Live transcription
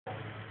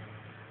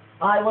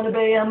I want to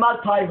be a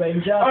Magpie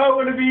Ranger. I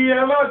want to be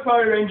a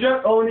Magpie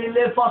Ranger. Only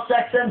live for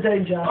sex and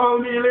danger.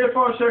 Only live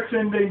for sex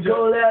and danger.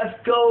 Go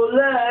left, go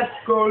left.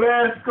 Go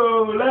left,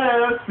 go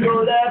left.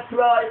 Go left,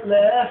 right,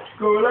 left.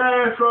 Go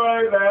left,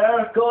 right,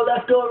 left. Go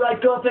left, go right,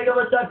 go pick up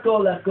a step.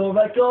 Go left, go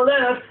right, go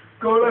left.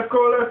 Go left,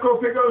 go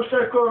pick up a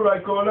step. Go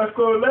right, go left,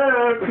 go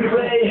left.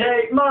 We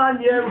hate Man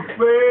U.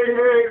 We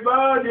hate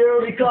Man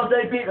U. Because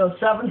they beat us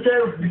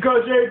 7-2.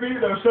 Because they beat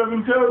us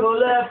 7-2. Go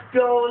left,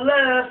 go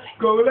left.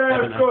 Go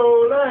left,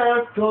 go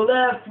left. Go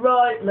left,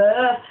 right,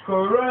 left.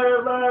 Go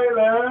right,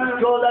 left.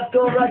 Go left,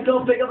 go right,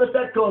 go pick up a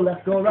step. Go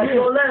left, go right,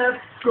 go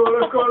left. Go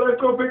left,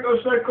 go pick up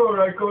a step. Go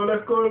right, go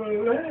left, go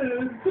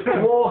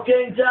left.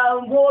 Walking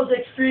down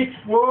Warwick Street.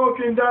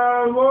 Walking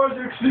down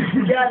Warwick Street.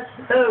 Guess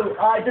who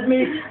I did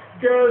meet?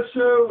 Guess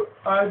who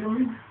I did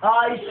meet?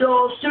 I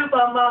saw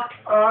Super Mac.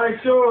 I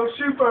saw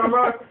Super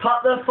Mac.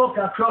 Pat the fuck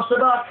across the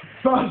back.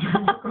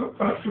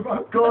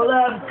 Go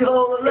left,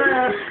 go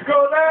left.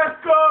 Go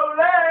left, go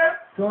left.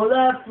 Go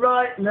left,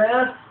 right,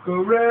 left. Go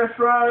left,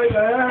 right,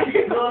 left.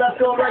 Go left,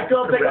 go right,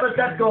 go pick up a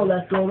step. Go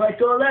left, go right,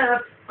 go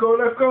left. Go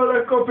left,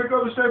 go pick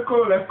up a step.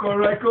 Go left, go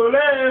right, go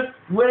left.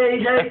 We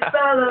hate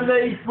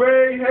Bellamy.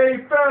 We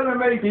hate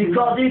Bellamy.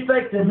 Because he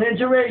faked an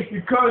injury.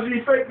 Because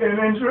he faked an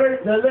injury.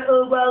 The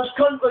little Welsh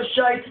cunt was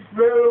shite.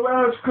 Little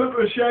Welsh cunt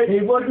was shite.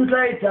 He wouldn't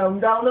play down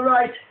the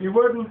right. He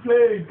wouldn't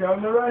play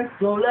down the right.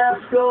 Go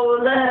left, go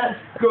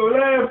left. Go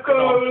left,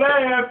 go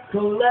left.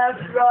 Go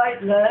left,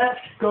 right, left.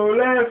 Go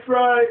left,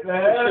 right,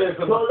 left.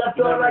 Go left,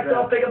 go right,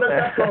 go pick up a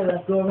step. Go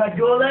left, go right,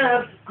 go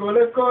left. Go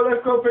left,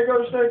 go pick up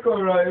a step. Go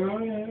right, go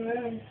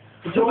left.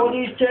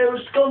 Geordie's two,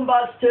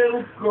 scumbags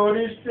two.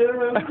 Geordie's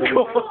two.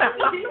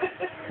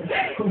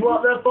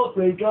 What the fuck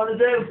we gonna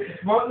do?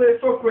 What the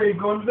fuck we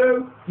gonna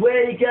do?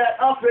 We get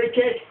a free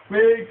kick.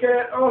 We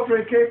get a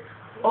free kick.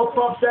 Up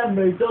pops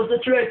Emery, does the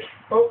trick.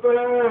 Up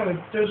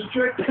does the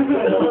trick.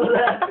 Go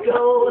left,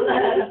 go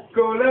left.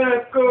 Go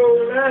left, go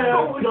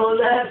left. Go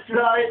left,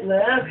 right,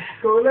 left.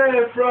 Go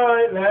left,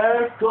 right,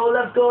 left. Go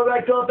left, go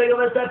right, go pick up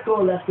a step.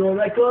 Go left, go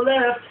right, go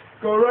left.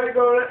 Go right,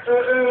 go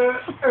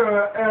left.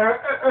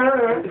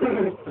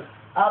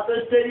 At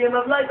the Stadium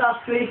of Light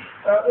last week.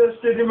 At the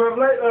Stadium of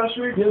Light last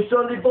week. You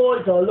Sunday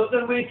boys are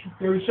looking weak.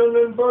 You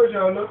Sunderland boys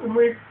are looking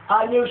weak.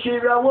 I knew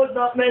Shearer would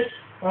not miss.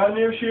 I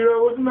knew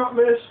Shearer would not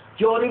miss.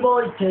 Geordie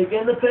boys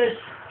taking the piss.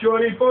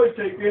 Geordie boys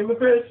taking the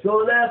piss. Go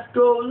left,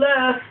 go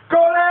left.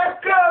 Go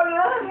left, go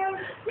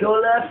left.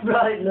 Go left,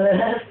 right,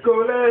 left.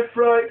 Go left,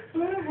 right,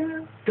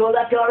 left. Go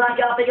left, go right,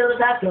 go pick up the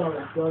step. Go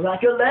left, go right,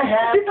 go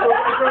left. Go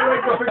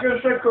right, go pick up the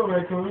step. Go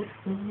right, go left.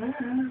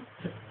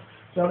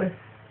 Sorry.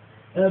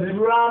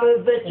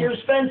 Abramovich, you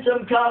spent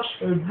some cash.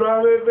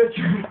 Abramovich,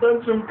 you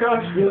spent some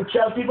cash. You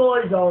Chelsea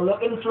boys are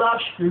looking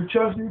flush. You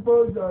Chelsea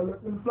boys are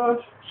looking flush.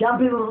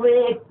 Champions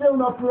League, still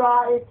not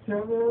prize.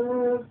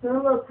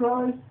 Still not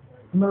prize.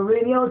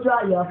 Mourinho,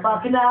 dry your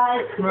fucking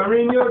eyes.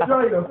 Mourinho,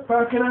 dry your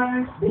fucking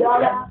eyes.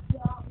 Yeah.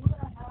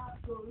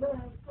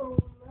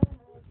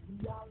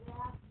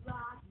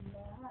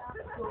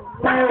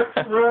 Left,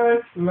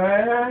 right,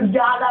 left.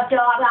 Go left,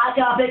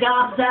 go pick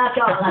up the step.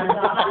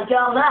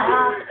 Go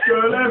left. Go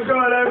left,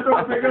 go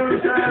pick up the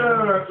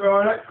step. Go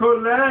left, go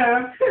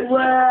left.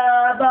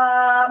 Where the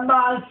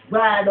monks,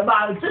 where the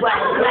monks, where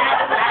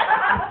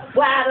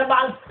the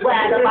monks,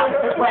 where the monks,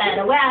 where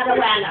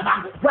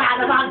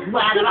the monks,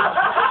 where the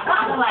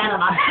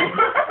monks.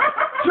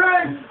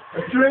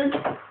 Drink.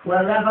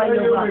 Wherever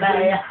you are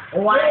there,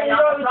 why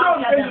not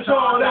drunk in the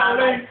soda?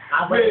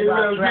 We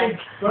will drink.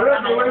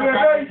 Wherever we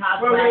are,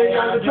 we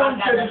are the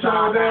drunk in the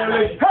soda.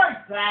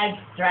 Hey!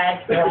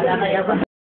 Drink, wherever you